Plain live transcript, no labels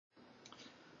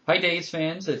Hi, Days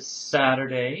fans. It's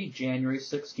Saturday, January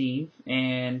 16th,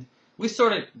 and we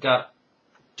sort of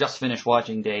just finished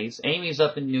watching Days. Amy's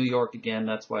up in New York again.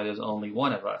 That's why there's only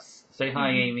one of us. Say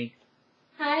hi, Amy.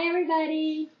 Hi,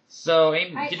 everybody. So,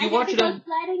 Amy, did you watch it on... I got to go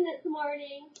sledding this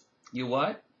morning. You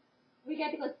what? We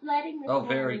got to go sledding this morning. Oh,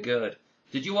 very good.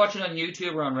 Did you watch it on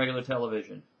YouTube or on regular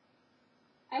television?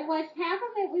 I watched half of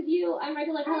it with you on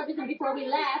regular television before we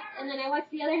left, and then I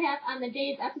watched the other half on the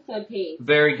Days episode page.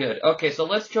 Very good. Okay, so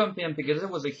let's jump in because it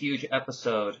was a huge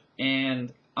episode,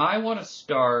 and I want to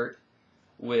start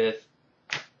with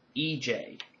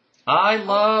EJ. I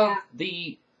love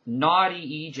the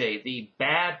naughty EJ, the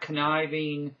bad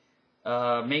conniving,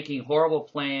 making horrible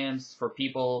plans for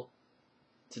people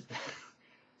to...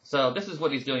 So this is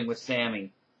what he's doing with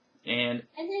Sami. And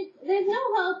there's no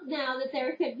hope now that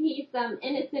there could be some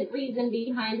innocent reason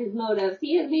behind his motives.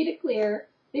 He has made it clear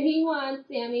that he wants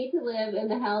Sami to live in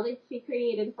the hell that she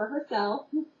created for herself.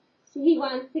 He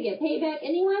wants to get payback, and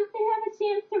he wants to have a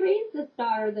chance to raise this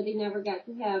daughter that he never got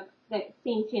to have that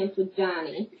same chance with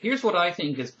Johnny. Here's what I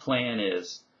think his plan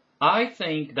is. I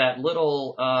think that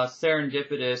little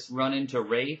serendipitous run into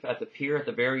Rafe at the pier at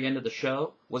the very end of the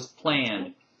show was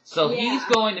planned. So he's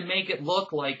going to make it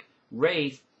look like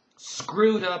Rafe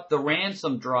screwed up the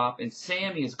ransom drop, and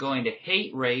Sami is going to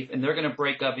hate Rafe, and they're going to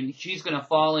break up, and she's going to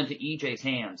fall into EJ's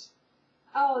hands.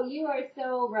 Oh, you are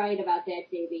so right about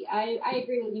that, JB. I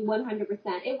agree with you 100%.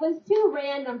 It was too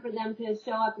random for them to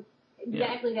show up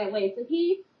exactly that way. So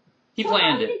he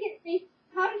planned it.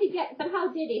 How did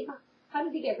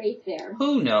he get Rafe there?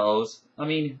 Who knows? I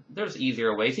mean, there's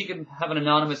easier ways. He could have an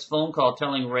anonymous phone call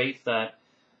telling Rafe that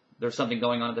there's something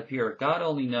going on at the pier. God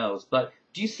only knows. But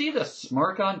do you see the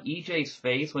smirk on EJ's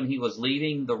face when he was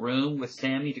leaving the room with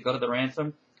Sami to go to the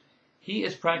ransom? He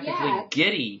is practically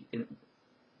giddy.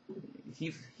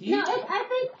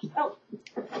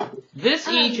 This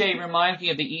EJ reminds me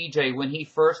of the EJ when he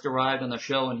first arrived on the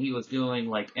show and he was doing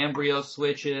like embryo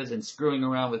switches and screwing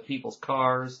around with people's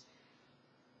cars.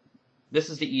 This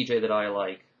is the EJ that I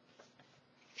like.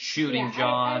 Shooting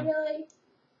John.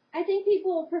 I think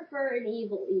people prefer an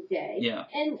evil EJ. Yeah.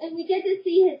 And we get to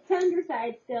see his tender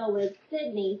side still with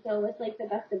Sydney, so it's like the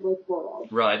best of both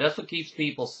worlds. Right. That's what keeps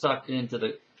people sucked into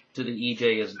the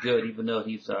EJ as good, even though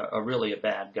he's really a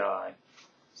bad guy.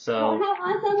 So. Well, how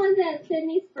awesome was that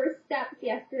Sydney's first steps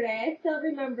yesterday? I still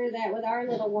remember that with our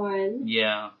little one.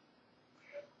 Yeah.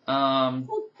 So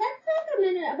let's talk a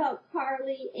minute about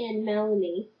Carly and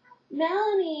Melanie.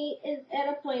 Melanie is at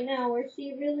a point now where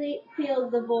she really feels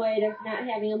the void of not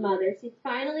having a mother. She's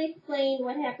finally explained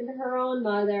what happened to her own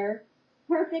mother.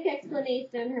 Perfect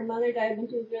explanation. Her mother died when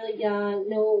she was really young.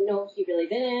 No, she really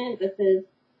didn't. This is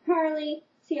Carly.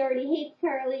 She already hates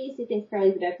Carly. She thinks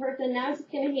Carly's a bad person. Now she's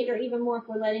going to hate her even more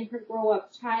for letting her grow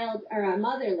up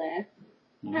motherless.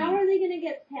 Mm-hmm. How are they going to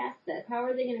get past this? How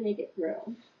are they going to make it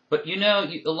through? But you know,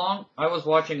 I was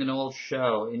watching an old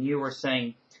show, and you were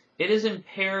saying it is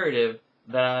imperative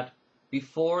that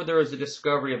before there is a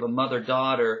discovery of a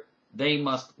mother-daughter, they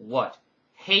must what?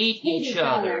 Hate each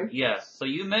other. Yes. So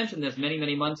you mentioned this many,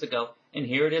 many months ago, and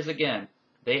here it is again.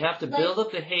 They have to build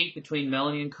up the hate between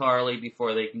Melanie and Carly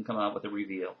before they can come out with a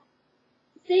reveal.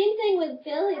 Same thing with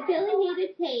Billy. Billy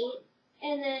hated Kate,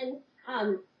 and then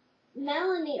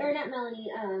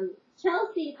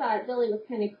Chelsea thought Billy was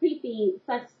kind of creepy,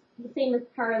 such the same as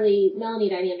Carly-Melanie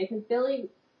dynamic, because Billy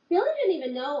didn't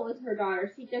even know it was her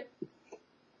daughter. She just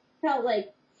felt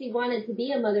like she wanted to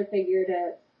be a mother figure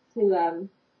to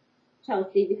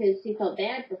Chelsea because she felt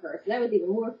bad for her. So that was even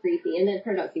more creepy. And then it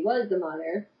turned out she was the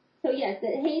mother. So yes,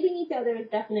 hating each other is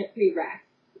definite prereq.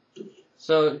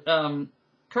 So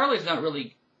Carly's not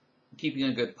really keeping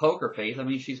a good poker face. I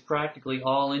mean, she's practically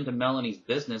all into Melanie's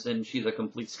business, and she's a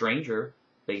complete stranger,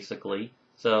 basically.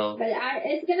 So. But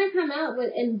it's gonna come out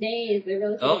in days. It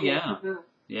really. Oh yeah.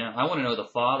 Yeah, I want to know who the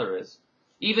father is.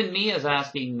 Even Mia's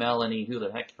asking Melanie who the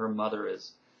heck her mother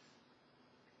is.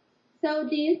 So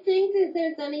do you think that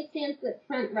there's any chance that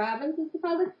Trent Robbins is the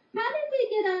father? How did we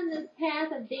get on this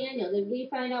path of Daniel? Did we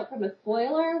find out from a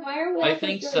spoiler? Why are we? I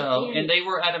think so. And they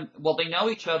were they know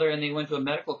each other and they went to a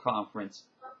medical conference.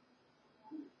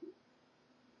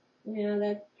 Yeah,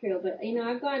 that's true. But,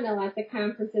 I've gone to lots of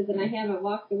conferences and I haven't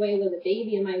walked away with a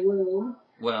baby in my womb.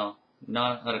 Well,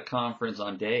 not at a conference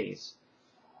on Days.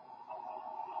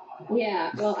 Yeah,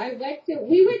 well,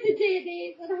 we went to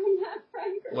Days, but I'm not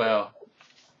friends. Well,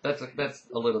 that's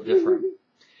a little different.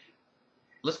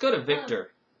 Let's go to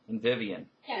Victor and Vivian.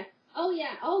 Yes. Oh,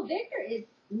 yeah. Oh, Victor is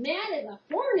mad as a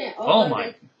hornet. Oh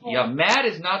my. Yeah, mad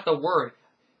is not the word.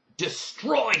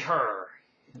 Destroy her.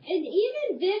 And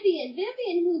even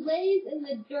Vivian who lays in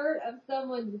the dirt of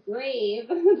someone's grave,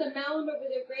 the mound over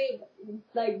their grave,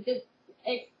 like just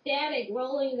ecstatic,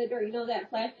 rolling in the dirt. You know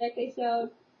that flashback they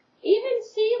showed? Even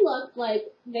she looked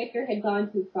like Victor had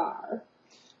gone too far.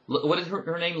 What is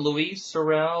her name? Louise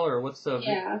Sorel, or what's the...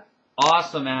 Yeah.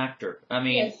 Awesome actor. I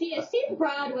mean... Yeah, she is. She's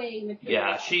Broadway material.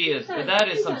 Yeah, she is. That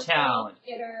is some talent.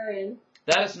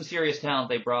 That is some serious talent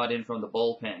they brought in from the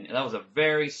bullpen. And that was a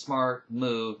very smart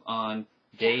move on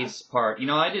Dave's part. You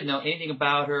know, I didn't know anything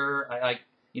about her. I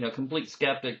complete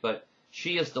skeptic, but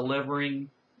she is delivering,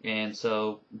 and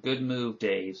so good move,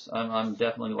 Dave's. I'm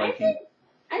definitely liking.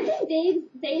 I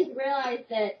think Dave's realized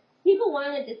that people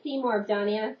wanted to see more of John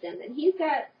Aniston, and he's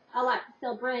got a lot to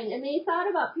still bring. And they thought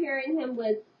about pairing him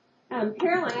with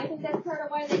Caroline. I think that's part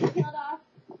of why they killed off.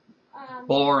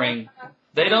 Boring.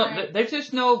 They don't. There's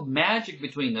just no magic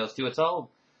between those two. It's all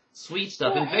sweet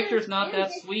stuff, and Victor's not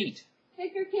that sweet.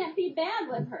 Victor can't be bad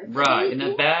with her. So right, and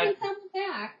then bad.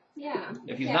 Back. Yeah.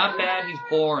 If he's not bad, he's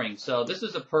boring. So this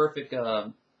is a perfect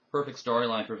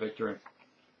storyline for Victor.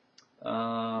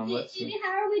 Let's see.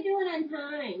 How are we doing on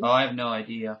time? Oh, I have no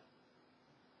idea.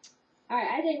 All right,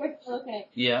 I think we're still okay.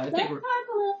 Yeah, Let's talk a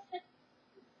little bit.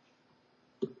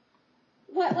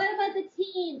 What about the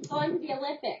teams going to the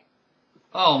Olympics?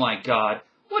 Oh my God,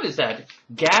 what is that?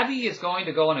 Gabi is going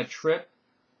to go on a trip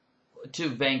to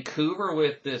Vancouver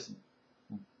with this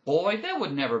boy? That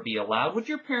would never be allowed. Would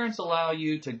your parents allow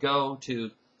you to go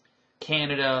to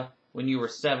Canada when you were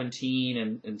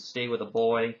 17 and stay with a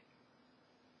boy?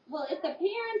 Well, if the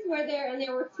parents were there and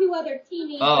there were two other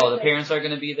teenagers... Oh, the parents are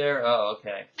going to be there? Oh,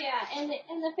 okay. Yeah, and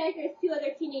the fact there's two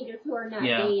other teenagers who are not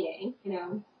dating, you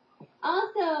know.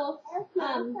 Also,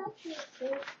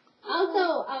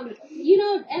 you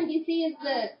know, NBC is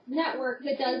the network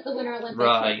that does the Winter Olympics.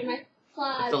 Right.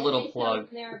 It's a little plug.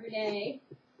 There every day.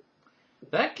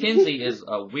 That Kinsey is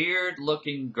a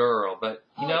weird-looking girl, but,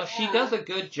 you know, she does a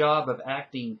good job of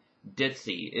acting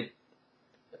ditzy.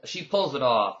 She pulls it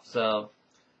off, so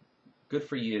good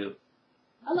for you.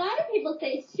 A lot of people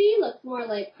say she looks more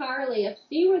like Carly. If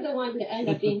she were the one to end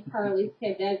up being Carly's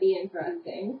kid, that'd be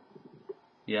interesting.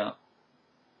 Yeah.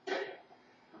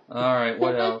 All right,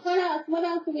 what else? What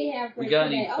else do we have for we got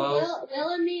today? any posts? Will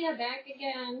and Mia back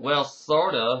again. Well,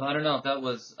 sort of. I don't know if that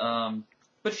was...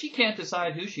 but she can't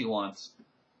decide who she wants.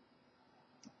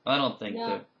 I don't think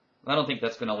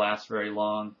that's going to last very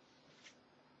long.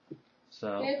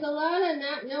 So there's a lot of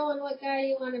not knowing what guy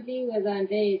you want to be with on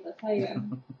days, I'll tell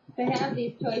you. To have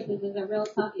these choices is a real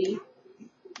toughie.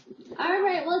 All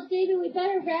right, well, David, we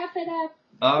better wrap it up.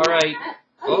 All right.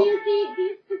 Do you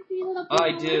see little people?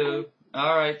 I do.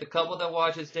 All right, the couple that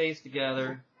watches Days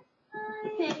together.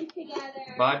 Stays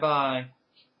together. Bye-bye.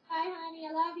 Bye, honey.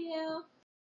 I love you.